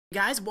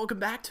Guys, welcome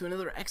back to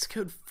another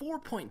Xcode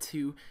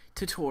 4.2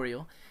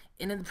 tutorial.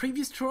 And in the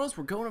previous tutorials,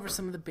 we're going over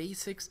some of the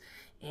basics,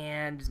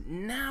 and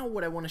now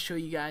what I want to show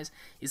you guys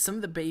is some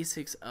of the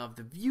basics of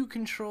the view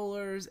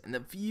controllers and the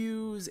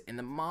views and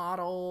the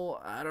model.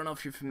 I don't know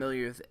if you're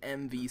familiar with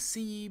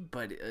MVC,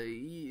 but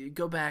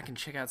go back and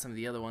check out some of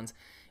the other ones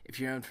if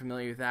you're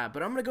unfamiliar with that.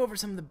 But I'm going to go over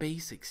some of the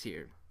basics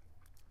here.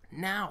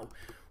 Now,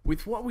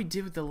 with what we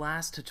did with the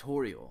last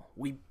tutorial,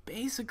 we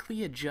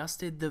basically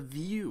adjusted the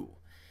view.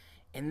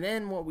 And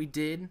then what we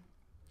did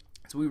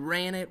is we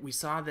ran it, we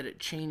saw that it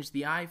changed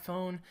the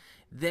iPhone,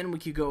 then we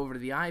could go over to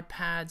the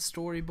iPad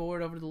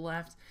storyboard over to the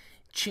left,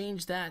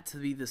 change that to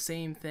be the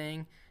same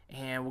thing,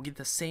 and we'll get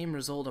the same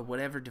result of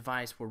whatever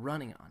device we're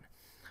running on.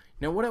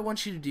 Now what I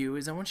want you to do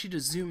is I want you to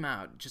zoom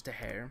out just a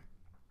hair,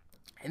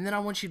 and then I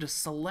want you to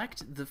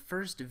select the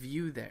first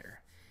view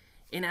there.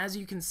 And as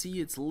you can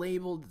see, it's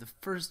labeled the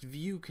first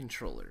view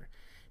controller.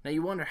 Now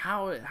you wonder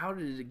how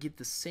did it get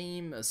the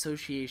same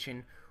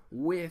association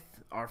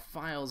with our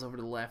files over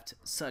to the left,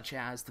 such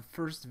as the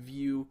first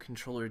view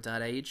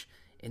controller.h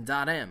and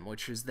 .m,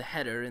 which is the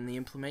header and the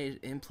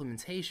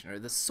implementation or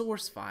the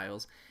source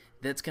files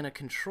that's going to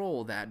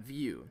control that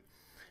view.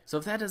 So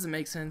if that doesn't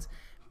make sense,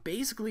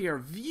 basically our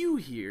view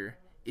here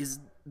is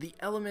the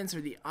elements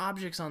or the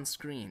objects on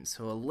screen.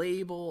 So a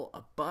label,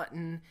 a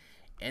button,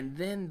 and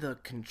then the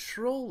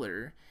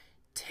controller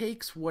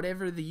takes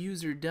whatever the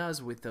user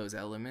does with those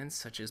elements,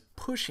 such as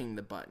pushing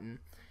the button,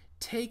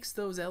 takes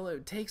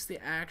the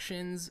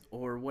actions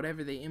or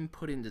whatever they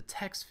input into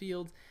text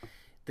fields.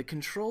 The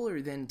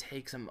controller then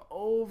takes them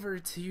over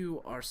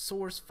to our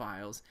source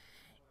files,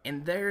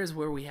 and there is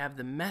where we have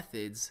the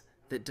methods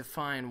that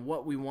define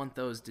what we want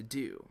those to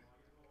do.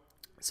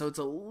 So it's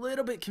a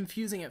little bit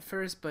confusing at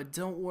first, but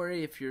don't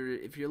worry if you're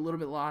a little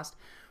bit lost.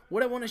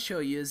 What I want to show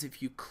you is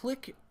if you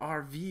click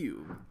our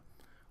view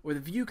or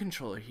the view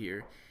controller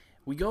here,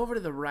 we go over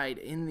to the right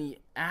in the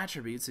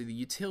attributes or the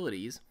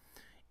utilities,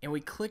 and we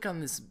click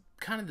on this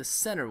kind of the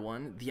center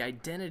one, the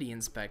identity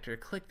inspector.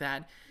 Click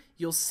that.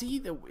 You'll see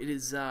that it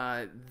is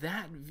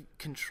that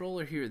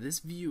controller here, this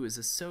view is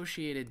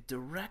associated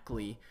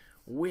directly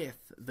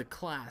with the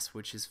class,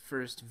 which is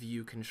first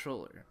view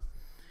controller.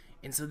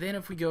 And so then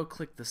if we go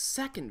click the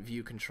second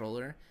view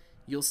controller,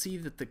 you'll see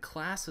that the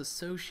class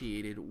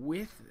associated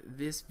with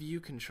this view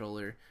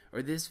controller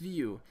or this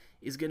view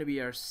is going to be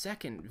our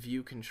second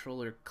view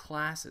controller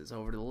classes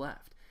over to the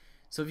left.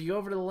 So if you go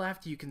over to the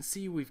left, you can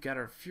see we've got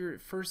our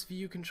first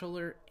view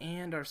controller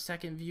and our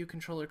second view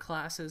controller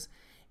classes,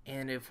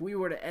 and if we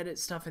were to edit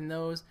stuff in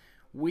those,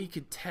 we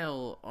could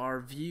tell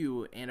our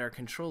view and our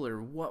controller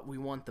what we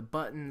want the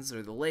buttons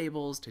or the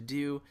labels to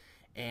do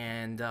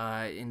and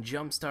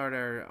jumpstart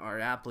our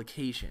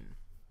application.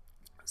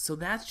 So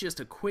that's just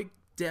a quick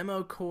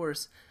demo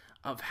course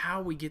of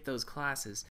how we get those classes.